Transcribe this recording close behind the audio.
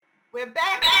We're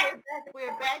back,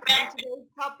 we're back, and today's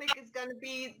topic is going to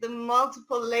be the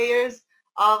multiple layers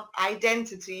of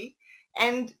identity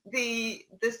and the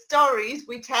stories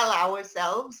we tell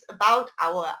ourselves about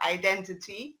our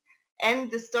identity and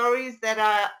the stories that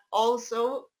are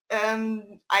also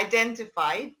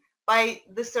identified by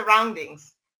the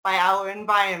surroundings, by our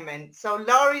environment. So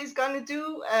Laurie is going to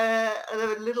do a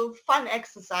little fun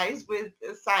exercise with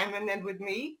Simon and with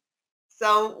me.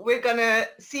 So we're going to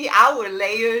see our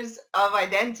layers of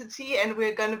identity and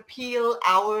we're going to peel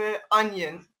our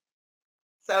onion.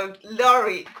 So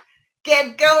Laurie,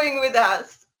 get going with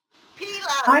us. Peel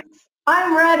I, us.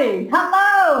 I'm ready.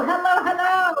 Hello, hello,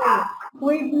 hello.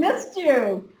 We've missed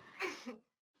you.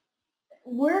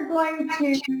 We're going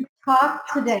to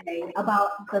talk today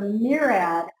about the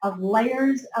myriad of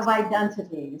layers of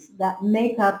identities that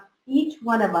make up each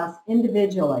one of us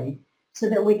individually so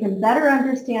that we can better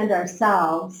understand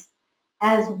ourselves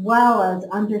as well as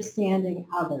understanding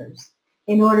others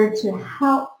in order to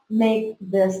help make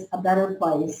this a better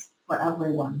place for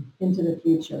everyone into the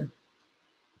future.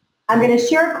 I'm going to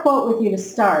share a quote with you to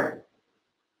start.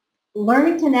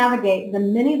 Learning to navigate the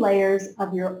many layers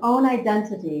of your own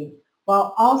identity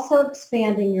while also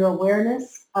expanding your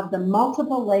awareness of the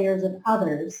multiple layers of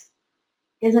others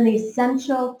is an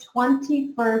essential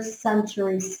 21st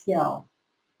century skill,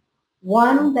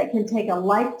 one that can take a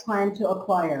lifetime to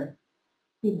acquire.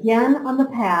 Begin on the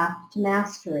path to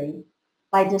mastery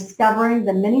by discovering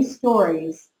the many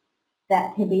stories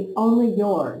that can be only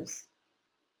yours.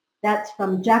 That's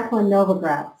from Jacqueline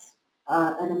Novogratz,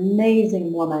 an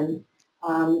amazing woman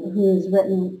who's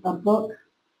written a book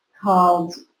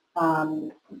called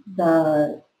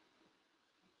the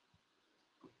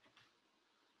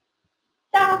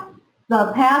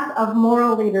The Path of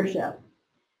Moral Leadership.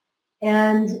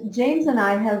 And James and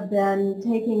I have been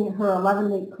taking her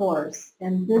 11-week course,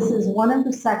 and this is one of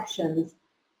the sections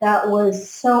that was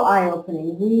so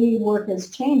eye-opening. We work as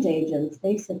change agents,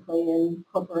 basically, in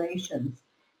corporations.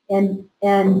 And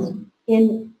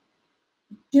in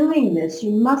doing this,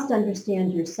 you must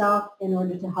understand yourself in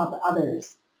order to help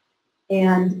others.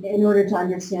 And in order to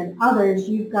understand others,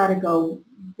 you've got to go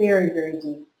very, very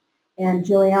deep. And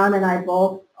Julianne and I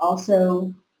both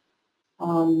also,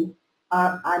 um,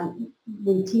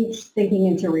 we teach thinking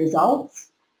into results,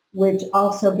 which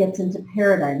also gets into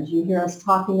paradigms. You hear us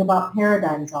talking about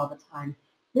paradigms all the time.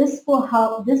 This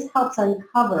helps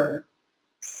uncover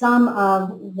some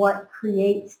of what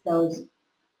creates those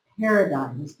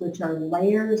paradigms, which are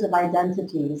layers of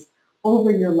identities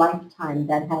over your lifetime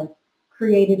that have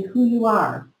created who you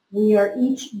are. We are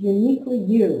each uniquely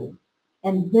you,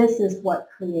 and this is what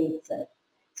creates it.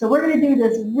 So we're going to do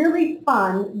this really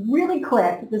fun, really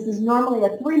quick. This is normally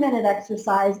a 3-minute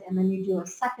exercise, and then you do a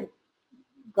second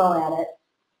go at it.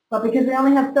 But because we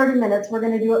only have 30 minutes, we're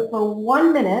going to do it for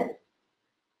 1 minute.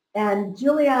 And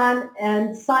Julianne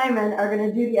and Simon are going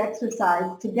to do the exercise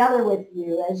together with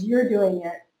you as you're doing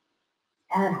it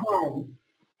at home.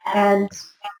 And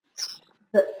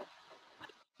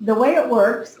the way it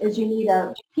works is you need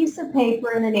a piece of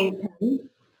paper and an ink pen.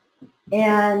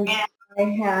 And I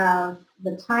have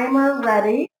the timer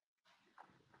ready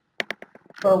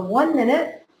for 1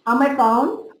 minute on my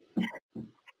phone.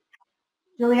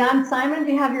 Julianne, Simon,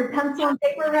 do you have your pencil and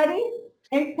paper ready?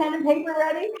 Ink, pen, and paper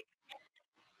ready?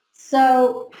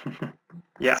 So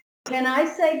Yeah. when I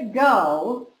say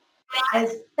go,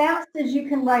 as fast as you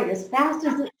can write, as fast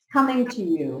as it's coming to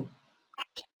you,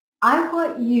 I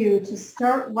want you to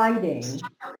start writing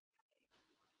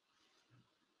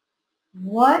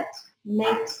what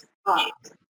makes up.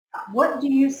 What do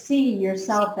you see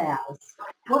yourself as?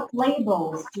 What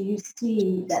labels do you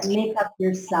see that make up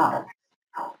yourself?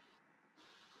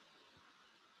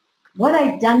 What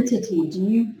identity do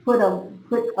you put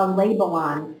a label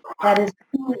on that is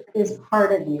who is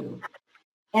part of you?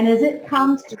 And as it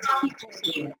comes, just keep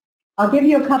doing it. I'll give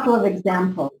you a couple of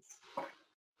examples.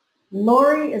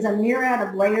 Lori is a myriad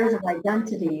of layers of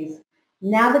identities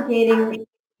navigating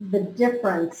the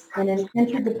difference in an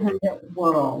interdependent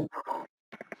world.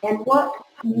 And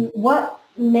what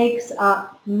makes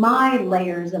up my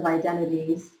layers of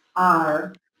identities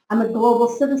are, I'm a global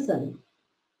citizen.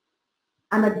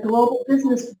 I'm a global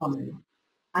businesswoman.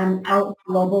 I'm a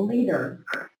global leader,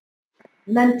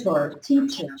 mentor,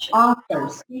 teacher, author,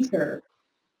 speaker.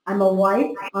 I'm a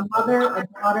wife, a mother, a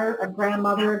daughter, a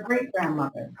grandmother, a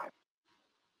great-grandmother.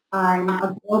 I'm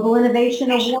a Global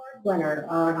Innovation Award winner,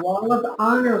 a Wall of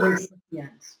Honor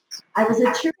recipient. I was a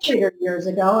cheerleader years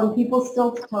ago, and people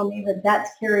still tell me that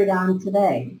that's carried on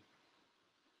today.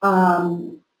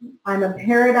 I'm a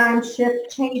paradigm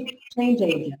shift change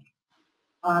agent,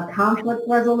 a conflict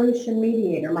resolution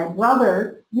mediator. My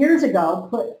brother years ago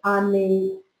put on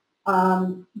me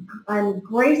on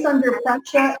grace under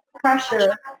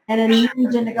pressure and a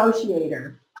ninja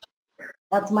negotiator.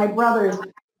 That's my brother's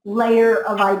layer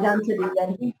of identity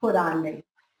that he put on me.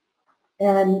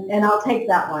 And I'll take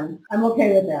that one. I'm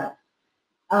okay with that.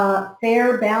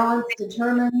 Fair, balanced,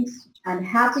 determined, I'm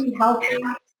happy, healthy,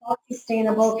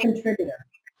 self-sustainable contributor.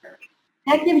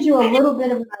 That gives you a little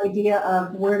bit of an idea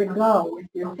of where to go with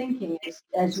your thinking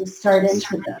as you start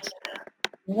into this.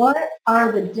 What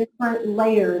are the different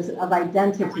layers of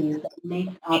identities that make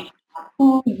up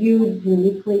who you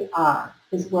uniquely are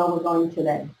is where we're going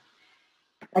today.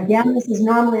 Again, this is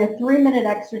normally a 3-minute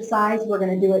exercise. We're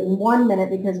going to do it in 1 minute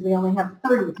because we only have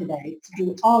 30 today to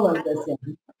do all of this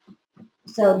in.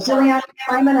 So, Jillian,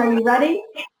 Simon, are you ready?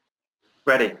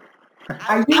 Ready.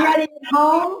 Are you ready at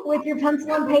home with your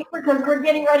pencil and paper? Because we're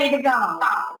getting ready to go.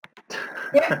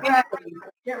 Get ready.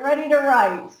 Get ready to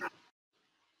write.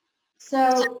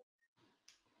 So,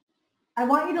 I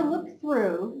want you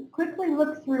to quickly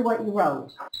look through what you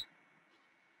wrote.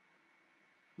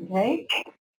 Okay?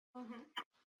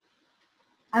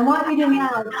 I want you to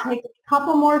now take a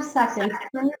couple more seconds,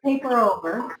 turn your paper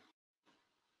over,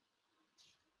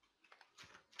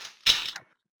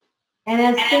 and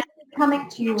as things are coming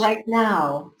to you right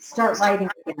now, start writing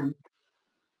again.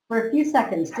 For a few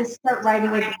seconds, just start writing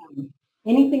again.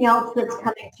 Anything else that's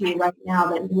coming to you right now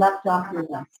that you left off your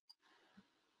list.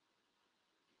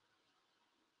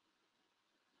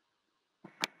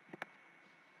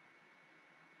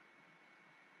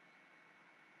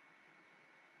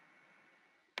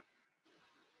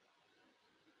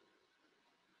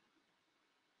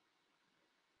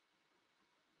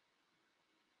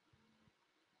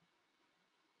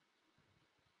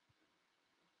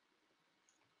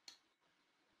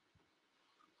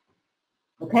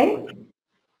 Okay?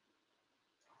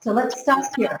 So let's stop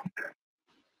here.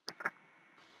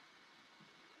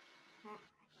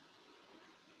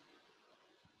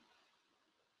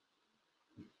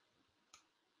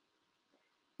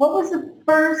 What was the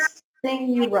first thing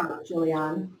you wrote,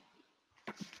 Julianne?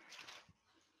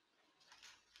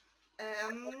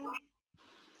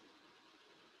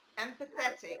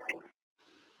 Empathetic.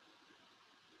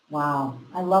 Wow,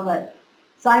 I love it.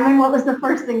 Simon, what was the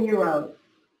first thing you wrote?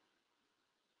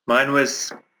 Mine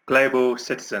was global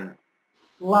citizen.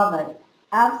 Love it.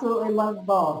 Absolutely love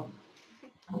both.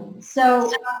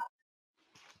 So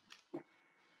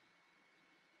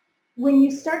when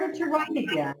you started to write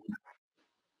again,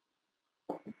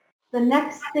 the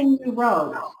next thing you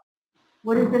wrote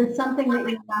would have been something that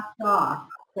you left off.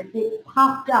 But it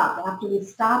popped up after we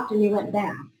stopped and you went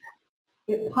back.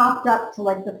 It popped up to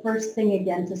like the first thing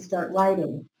again to start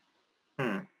writing.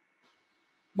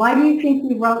 Why do you think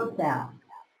you wrote that?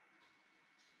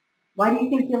 Why do you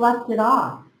think you left it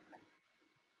off?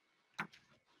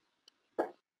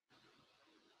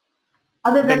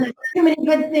 Other than there's too many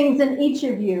good things in each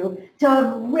of you to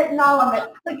have written all of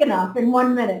it quick enough in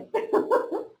 1 minute.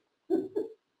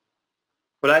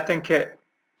 Well, I think it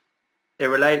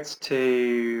relates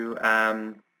to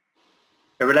one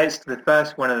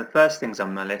of the first things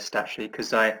on my list actually,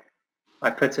 because I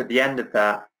put at the end of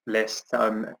that list that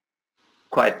I'm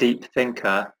quite a deep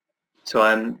thinker, so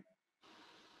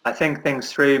I think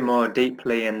things through more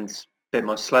deeply and a bit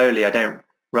more slowly. I don't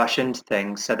rush into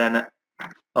things. So then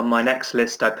on my next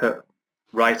list I put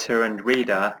writer and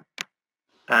reader,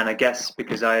 and I guess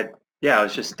because I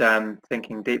was just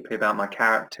thinking deeply about my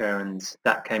character, and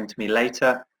that came to me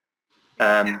later.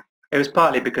 It was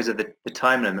partly because of the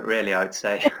time limit, really, I would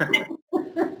say.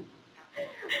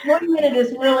 1 minute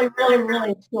is really, really,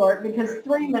 really short because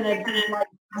 3 minutes is like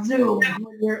Zoom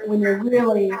when you're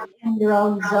really in your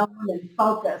own zone and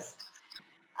focused.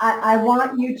 I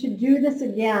want you to do this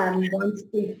again once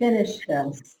we finish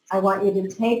this. I want you to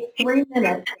take 3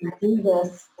 minutes and do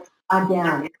this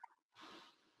again.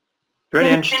 It's really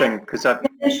interesting because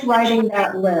finish writing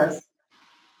that list.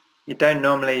 You don't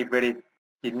normally really,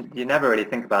 you never really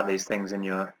think about these things in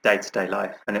your day-to-day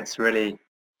life, and it's really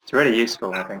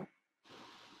useful, I think.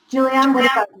 Julianne, what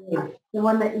about you? The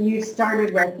one that you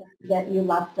started with that you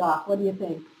left off. What do you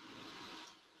think?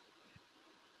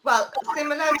 Well,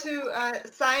 similar to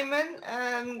Simon,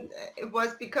 it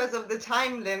was because of the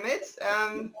time limit.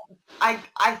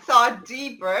 I thought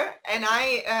deeper, and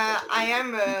I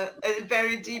am a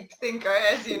very deep thinker,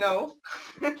 as you know.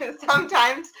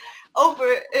 Sometimes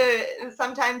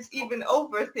sometimes even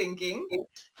overthinking.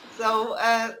 So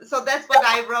that's what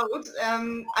I wrote.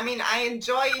 I mean, I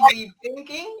enjoy deep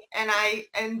thinking, and I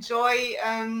enjoy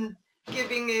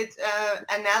giving it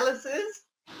analysis.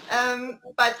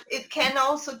 But it can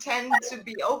also tend to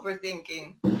be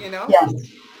overthinking, you know?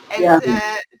 Yes. and Yeah.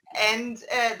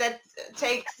 that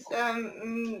takes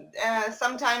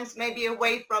sometimes maybe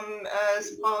away from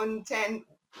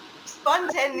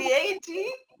spontaneity.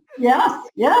 Yes,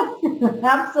 yes,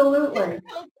 absolutely.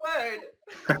 Difficult word.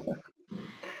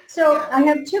 So Yeah. I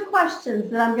have two questions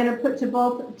that I'm going to put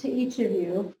to each of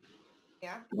you.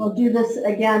 Yeah. We'll do this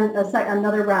again,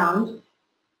 another round.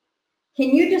 Can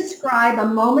you describe a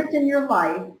moment in your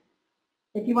life?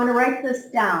 If you want to write this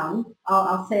down,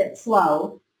 I'll say it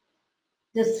slow.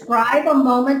 Describe a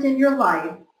moment in your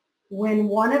life when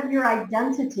one of your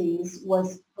identities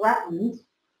was threatened,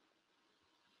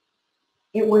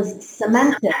 it was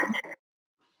cemented,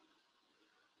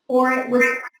 or it was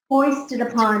foisted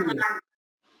upon you.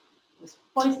 It was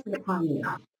foisted upon you.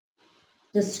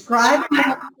 Describe a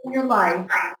moment in your life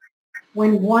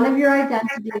when one of your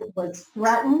identities was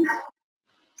threatened,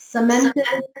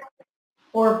 cemented,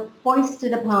 or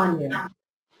foisted upon you.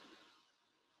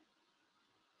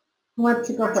 Who wants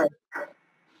to go first?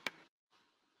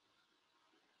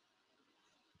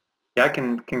 Yeah, I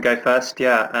can go first.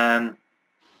 Yeah,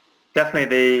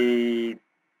 definitely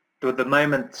the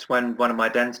moment when one of my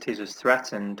identities was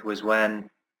threatened was when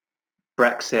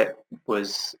Brexit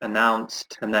was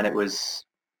announced and then it was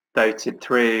voted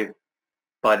through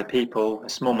by the people, a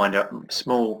small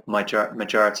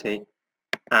majority.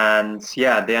 And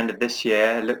yeah, at the end of this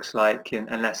year, it looks like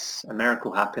unless a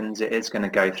miracle happens, it is going to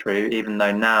go through, even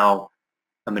though now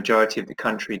a majority of the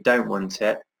country don't want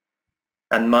it.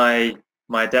 And my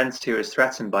identity was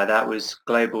threatened by that was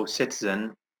global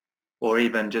citizen or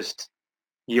even just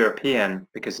European,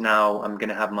 because now I'm going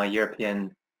to have my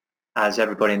European, as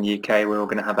everybody in the UK, we're all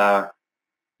going to have our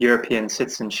European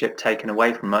citizenship taken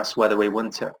away from us, whether we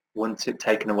want it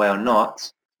taken away or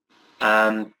not.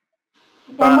 And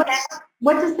But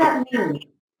what does that mean,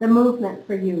 the movement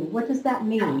for you? What does that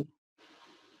mean?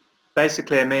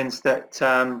 basically it means that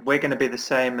we're going to be the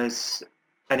same as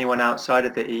anyone outside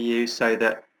of the EU, so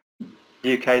that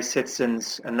UK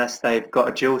citizens, unless they've got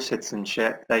a dual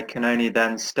citizenship, they can only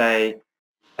then stay,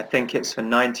 I think it's for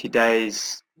 90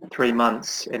 days, 3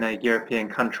 months in a European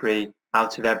country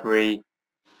out of every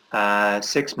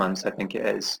 6 months, I think it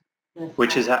is,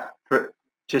 which is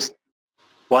just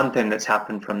one thing that's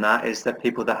happened from that is that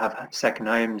people that have second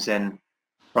homes in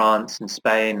France and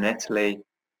Spain and Italy,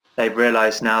 they've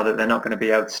realised now that they're not going to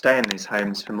be able to stay in these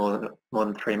homes for more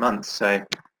than 3 months. So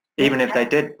even if they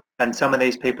did, and some of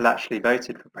these people actually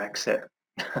voted for Brexit.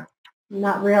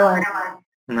 Not realize.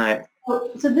 No.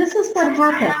 So this is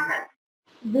what happened.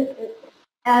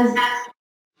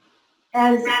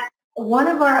 As one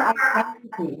of our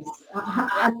identities,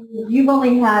 I mean, you've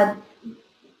only had,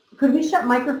 could we shut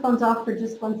microphones off for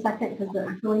just 1 second because they're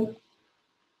echoing?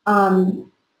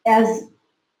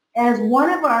 As one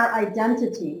of our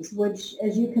identities, which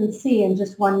as you can see in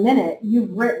just 1 minute,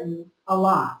 you've written a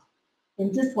lot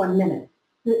in just 1 minute.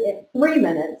 3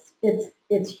 minutes,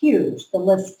 it's huge, the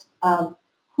list of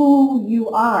who you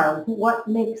are, what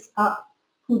makes up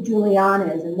who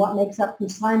Julianne is and what makes up who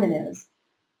Simon is.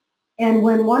 And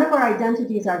when one of our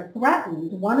identities are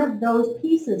threatened, one of those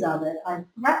pieces of it are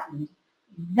threatened,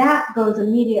 that goes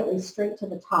immediately straight to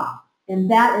the top. And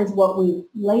that is what we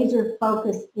laser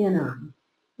focus in on.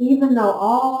 Even though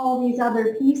all these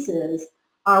other pieces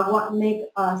are what make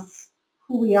us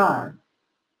who we are.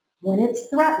 When it's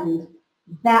threatened,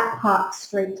 that pops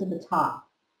straight to the top.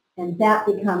 And that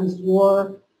becomes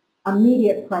your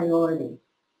immediate priority.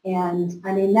 And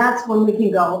I mean, that's when we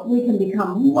can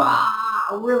become,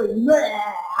 wow, really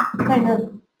bleh, kind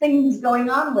of things going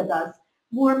on with us,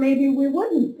 where maybe we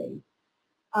wouldn't be.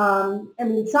 I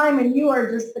mean, Simon, you are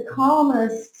just the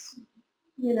calmest,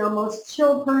 most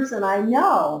chill person I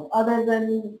know, other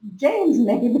than James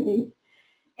maybe.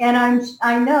 And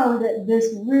I know that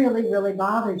this really, really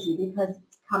bothers you because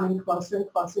it's coming closer and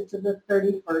closer to the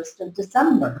 31st of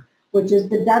December, which is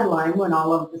the deadline when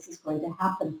all of this is going to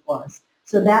happen for us.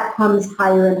 So that comes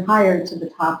higher and higher to the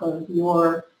top of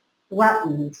your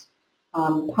threatened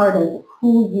part of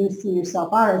who you see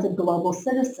yourself are as a global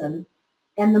citizen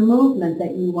and the movement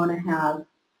that you want to have,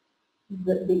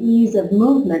 the ease of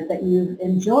movement that you've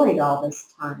enjoyed all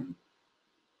this time.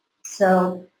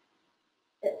 So,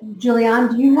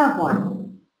 Julianne, do you have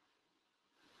one?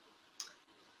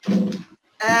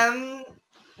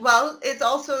 Well, it's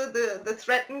also the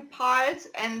threatened part,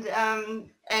 and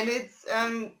it's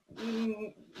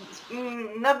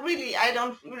not really. I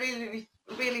don't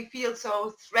really feel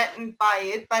so threatened by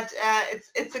it, but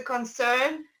it's a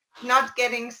concern not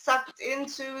getting sucked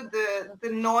into the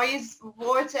noise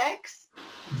vortex,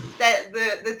 that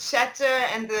the chatter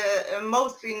and the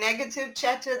mostly negative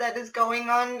chatter that is going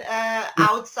on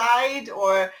outside,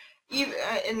 or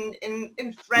even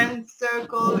in friend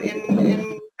circle,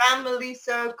 in family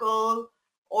circle,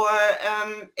 or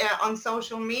on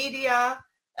social media.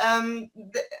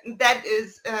 That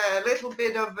is a little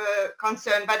bit of a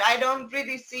concern, but I don't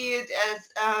really see it as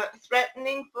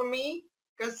threatening for me,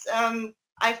 because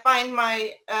I find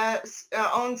my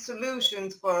own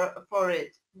solutions for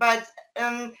it. But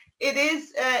it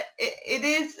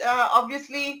is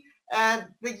obviously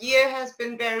the year has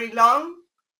been very long,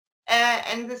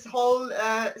 and this whole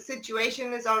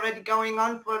situation is already going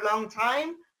on for a long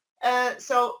time.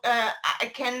 So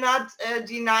I cannot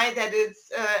deny that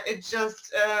it's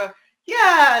just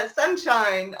yeah,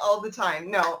 sunshine all the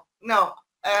time. No, no.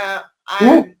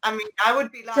 I mean, I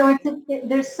would be lying. So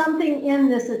there's something in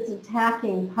this that's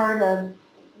attacking part of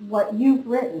what you've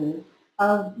written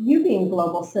of you being a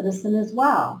global citizen as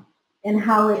well, and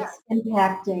how it's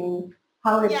impacting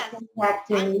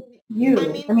you.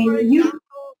 I mean,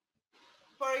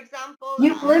 for example,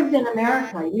 you've lived in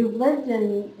America, you've lived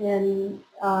in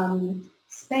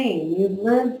Spain, you've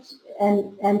lived,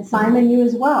 and Simon, you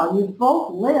as well. You've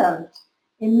both lived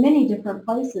in many different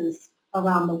places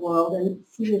around the world and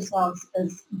see yourselves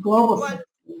as global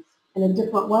citizens in a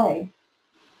different way.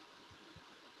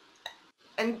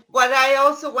 And what I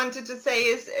also wanted to say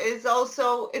is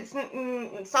also it's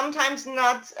sometimes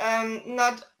not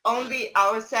only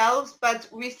ourselves, but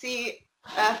we see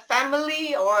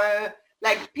family or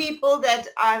like people that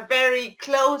are very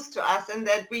close to us and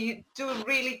that we do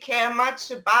really care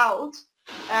much about.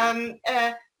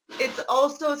 It's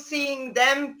also seeing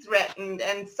them threatened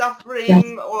and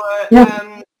suffering, or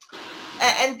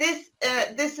and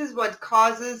this is what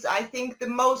causes, I think, the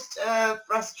most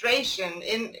frustration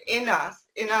in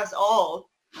us all.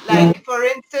 Like, for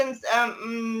instance,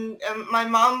 my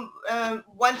mom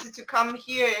wanted to come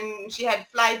here, and she had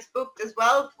flights booked as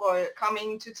well for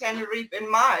coming to Tenerife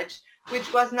in March,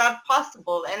 which was not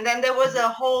possible. And then there was a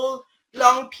whole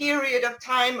long period of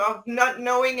time of not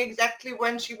knowing exactly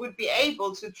when she would be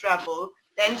able to travel.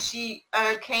 Then she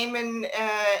came in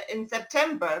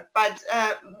September, but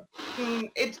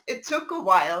it took a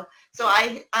while. So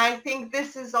I think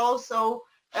this is also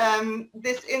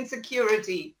this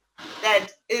insecurity that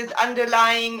is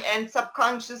underlying and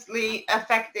subconsciously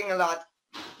affecting a lot.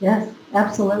 Yes,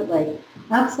 absolutely,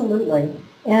 absolutely,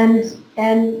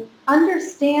 and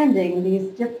understanding these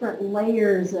different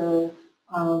layers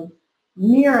of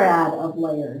myriad of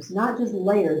layers, not just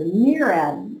layers,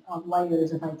 myriad of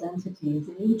layers of identities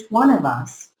in each one of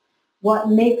us. What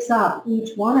makes up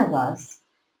each one of us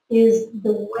is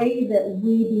the way that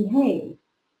we behave,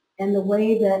 and the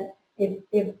way that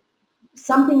if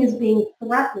something is being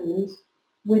threatened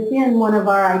within one of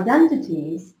our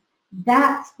identities,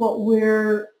 that's what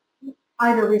we're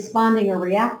either responding or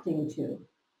reacting to.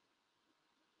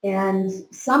 And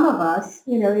some of us,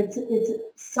 it's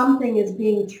something is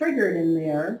being triggered in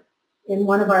there in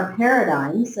one of our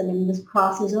paradigms. I mean, this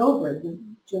crosses over.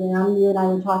 Julianne, you and I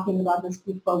were talking about this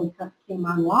before we came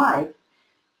on live,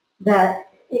 that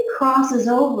it crosses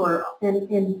over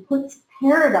and puts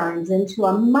paradigms into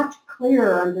a much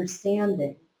clearer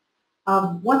understanding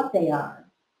of what they are.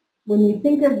 When you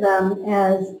think of them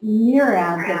as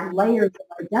myriads of layers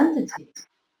of identity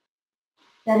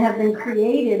that have been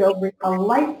created over a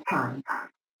lifetime,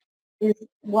 is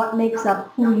what makes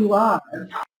up who you are.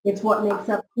 It's what makes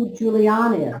up who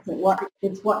Julianne is.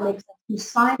 It's what makes up who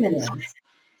Simon is.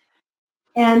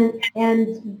 And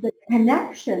the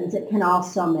connections it can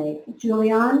also make.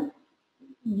 Julianne,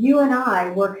 you and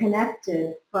I were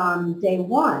connected from day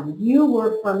one. You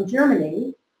were from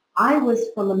Germany. I was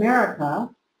from America.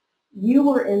 You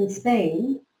were in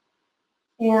Spain.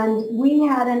 And we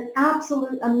had an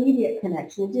absolute immediate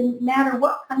connection. It didn't matter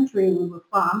what country we were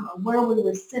from or where we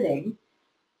were sitting.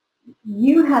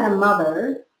 You had a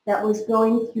mother that was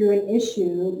going through an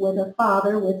issue with a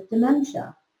father with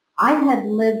dementia. I had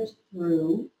lived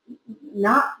through,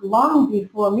 not long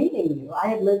before meeting you, I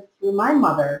had lived through my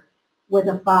mother with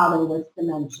a father with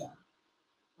dementia.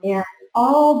 And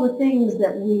all the things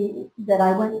that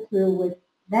I went through with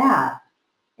that,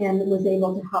 and was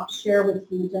able to help share with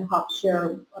you, to help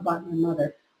share about your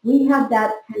mother. We had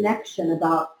that connection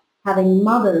about having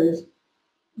mothers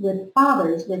with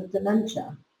fathers with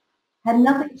dementia. Had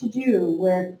nothing to do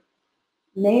with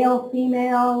male,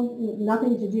 female,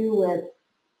 nothing to do with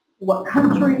what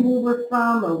country we were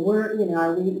from, or where,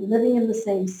 are we living in the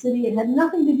same city. It had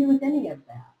nothing to do with any of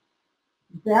that.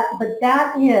 But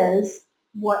that is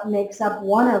what makes up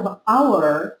one of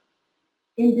our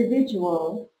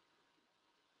individual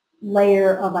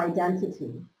layer of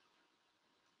identity.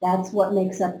 That's what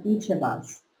makes up each of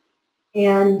us.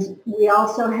 And we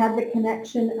also had the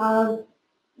connection of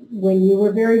when you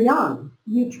were very young,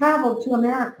 you traveled to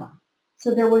America.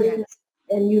 So there was, Yes.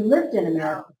 and you lived in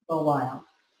America for a while.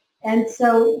 And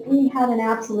so we had an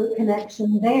absolute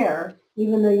connection there,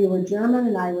 even though you were German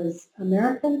and I was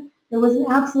American. There was an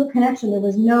absolute connection. There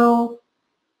was no,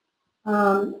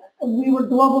 we were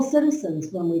global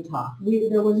citizens when we talked.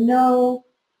 There was no,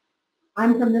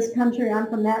 I'm from this country, I'm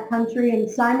from that country, and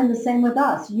Simon, the same with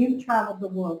us. You've traveled the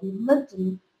world. You've lived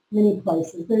in many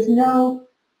places. There's no,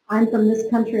 I'm from this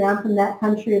country, I'm from that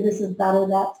country, this is better,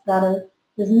 that's better.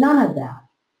 There's none of that.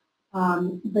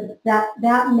 But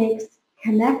that makes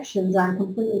connections on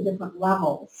completely different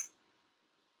levels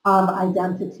of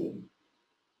identity.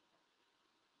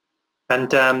 And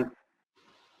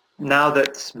now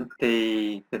that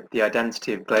the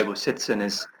identity of global citizen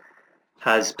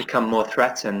has become more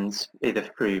threatened, either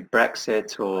through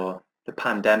Brexit or the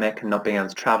pandemic and not being able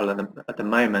to travel at the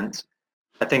moment,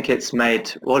 I think it's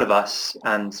made all of us,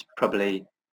 and probably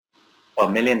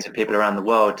millions of people around the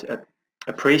world,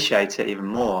 appreciate it even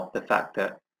more. The fact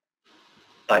that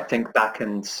I think back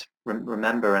and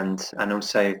remember and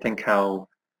also think how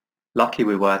lucky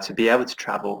we were to be able to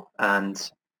travel,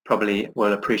 and probably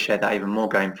will appreciate that even more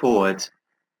going forward.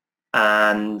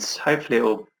 And hopefully it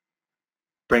will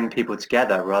bring people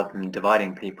together rather than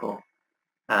dividing people.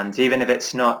 And even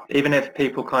if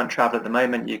people can't travel at the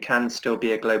moment, you can still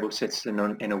be a global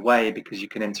citizen in a way, because you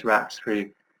can interact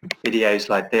through videos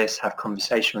like this, have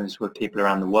conversations with people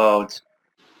around the world,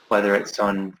 whether it's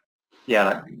on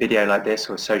like video like this,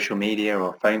 or social media,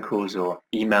 or phone calls, or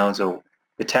emails, or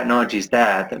the technology's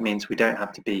there. That means we don't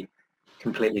have to be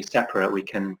completely separate. We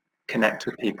can connect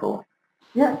with people.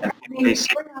 Yeah, I mean,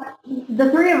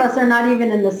 the three of us are not even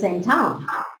in the same town.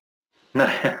 You're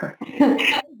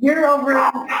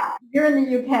in the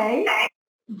UK.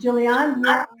 Julian,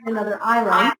 you're on another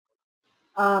island.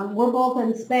 We're both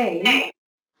in Spain.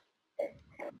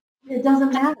 It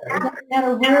doesn't matter. It doesn't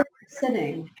matter where you're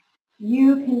sitting.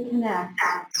 You can connect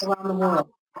around the world.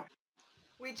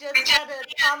 We just had a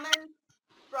comment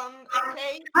from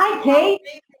Kate. Hi, Kate.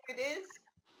 It is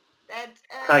that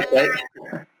Hi, Kate.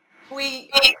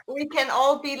 we can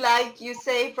all be, like you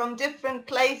say, from different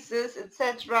places,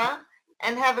 etc.,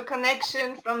 and have a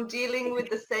connection from dealing with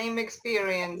the same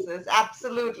experiences.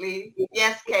 Absolutely.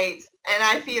 Yes, Kate. And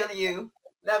I feel you.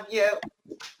 Love you.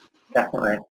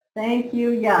 Definitely. Thank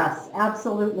you. Yes,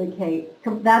 absolutely, Kate.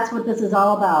 That's what this is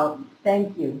all about.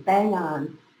 Thank you. Bang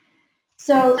on.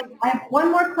 So I have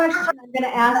one more question I'm going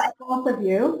to ask both of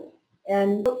you,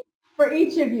 and for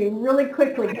each of you, really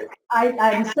quickly.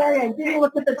 I'm sorry I didn't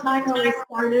look at the time when we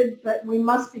started, but we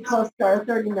must be close to our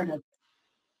 30 minutes.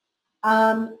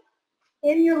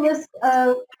 In your list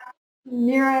of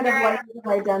myriad of layers of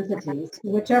identities,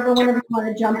 whichever one of you want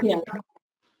to jump in,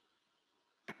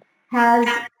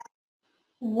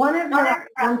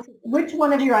 which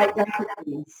one of your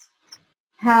identities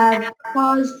have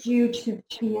caused you to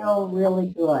feel really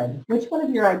good? Which one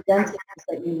of your identities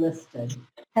that you listed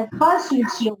have caused you to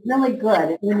feel really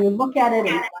good when you look at it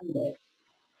and find it?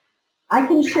 I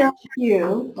can share with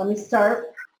you. Let me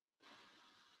start.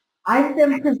 I've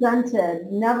been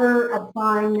presented, never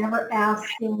applying, never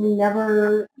asking,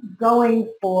 never going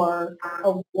for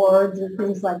awards or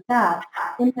things like that.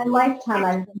 In my lifetime,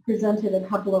 I've been presented a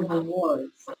couple of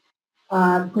awards.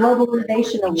 Global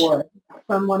Innovation Award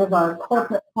from one of our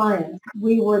corporate clients.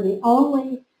 We were the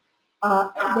only,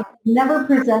 never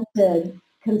presented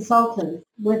consultants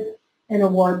with an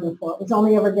award before. It was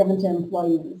only ever given to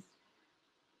employees.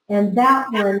 And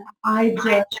that one,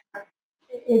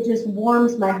 it just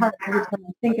warms my heart every time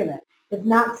I think of it. It's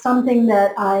not something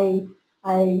that I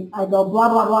go blah,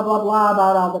 blah, blah, blah, blah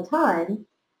about all the time.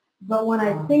 But when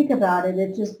I think about it,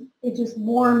 it just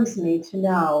warms me to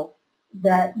know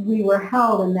that we were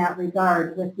held in that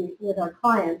regard with our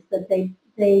clients, that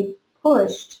they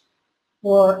pushed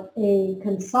for a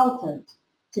consultant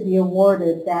to be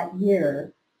awarded that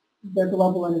year the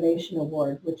Global Innovation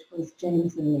Award, which was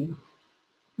James and me,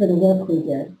 for the work we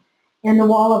did. And the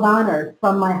Wall of Honor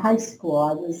from my high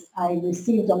school. I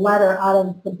received a letter out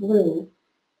of the blue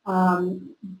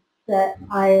that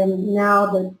I am now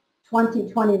the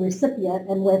 2020 recipient,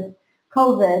 and with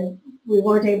COVID, we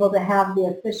weren't able to have the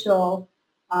official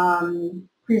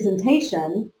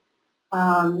presentation,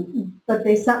 but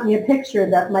they sent me a picture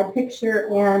that my picture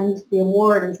and the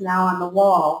award is now on the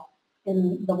wall,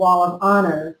 in the Wall of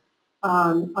Honor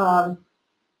of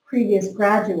previous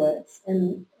graduates,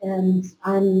 and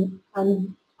I'm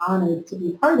honored to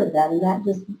be part of that, and that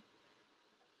just,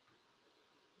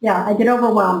 yeah, I get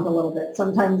overwhelmed a little bit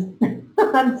sometimes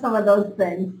on some of those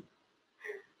things.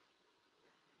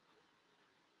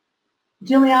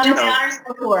 Juliana,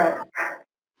 go for it.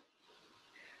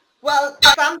 Well,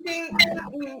 something,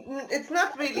 it's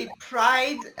not really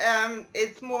pride,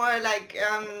 it's more like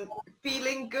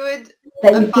feeling good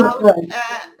That you feel about good.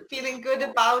 feeling good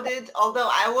about it. Although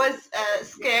I was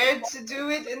scared to do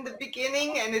it in the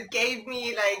beginning, and it gave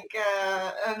me like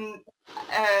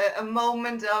a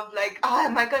moment of like, oh,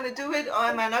 am I gonna do it or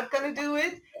am I not gonna do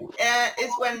it?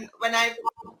 Is when I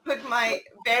put my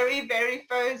very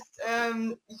first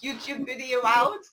YouTube video out.